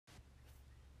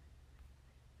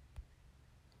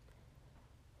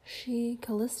She,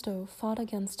 Callisto, fought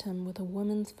against him with a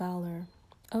woman's valor.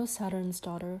 O Saturn's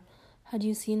daughter, had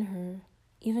you seen her,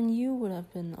 even you would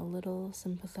have been a little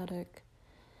sympathetic.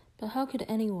 But how could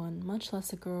anyone, much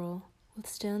less a girl,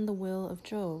 withstand the will of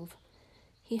Jove?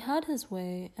 He had his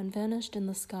way and vanished in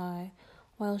the sky,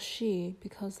 while she,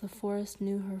 because the forest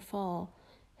knew her fall,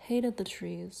 hated the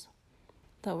trees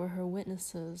that were her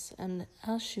witnesses, and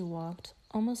as she walked,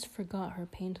 almost forgot her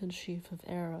painted sheaf of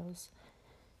arrows,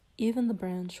 even the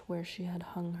branch where she had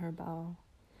hung her bow.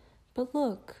 But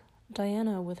look,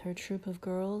 Diana with her troop of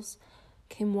girls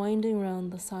came winding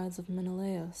round the sides of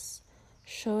Menelaus,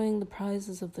 showing the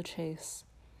prizes of the chase.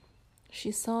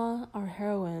 She saw our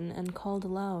heroine and called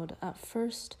aloud. At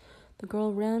first the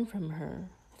girl ran from her,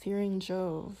 fearing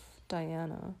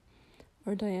Diana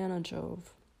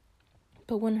Jove.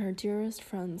 But when her dearest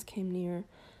friends came near,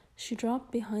 she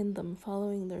dropped behind them,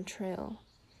 following their trail.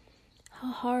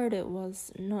 How hard it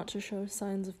was not to show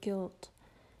signs of guilt.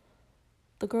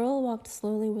 The girl walked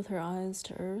slowly with her eyes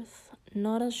to earth,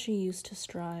 not as she used to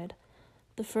stride,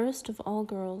 the first of all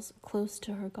girls close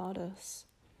to her goddess.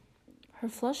 Her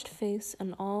flushed face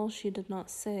and all she did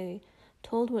not say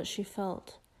told what she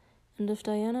felt, and if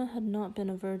Diana had not been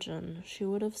a virgin, she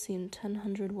would have seen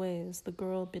 1,000 ways the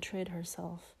girl betrayed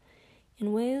herself,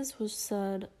 in ways which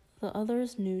said the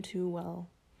others knew too well.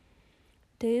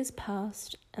 Days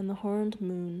passed, and the horned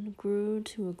moon grew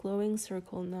to a glowing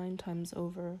circle 9 times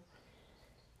over.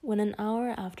 When an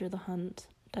hour after the hunt,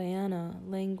 Diana,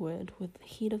 languid with the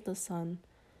heat of the sun,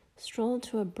 strolled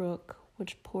to a brook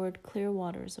which poured clear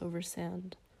waters over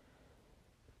sand.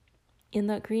 In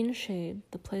that green shade,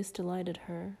 the place delighted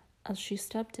her. As she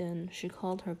stepped in, she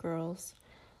called her girls.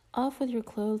 "Off with your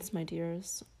clothes, my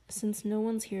dears. Since no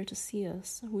one's here to see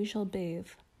us, we shall bathe."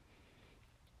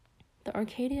 The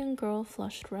Arcadian girl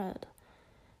flushed red.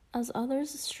 As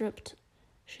others stripped,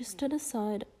 she stood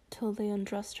aside till they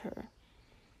undressed her.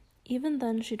 Even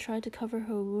then she tried to cover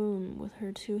her womb with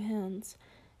her 2 hands,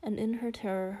 and in her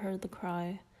terror heard the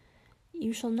cry,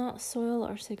 "You shall not soil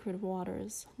our sacred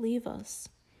waters. Leave us."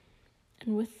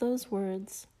 And with those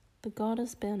words, the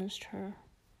goddess banished her.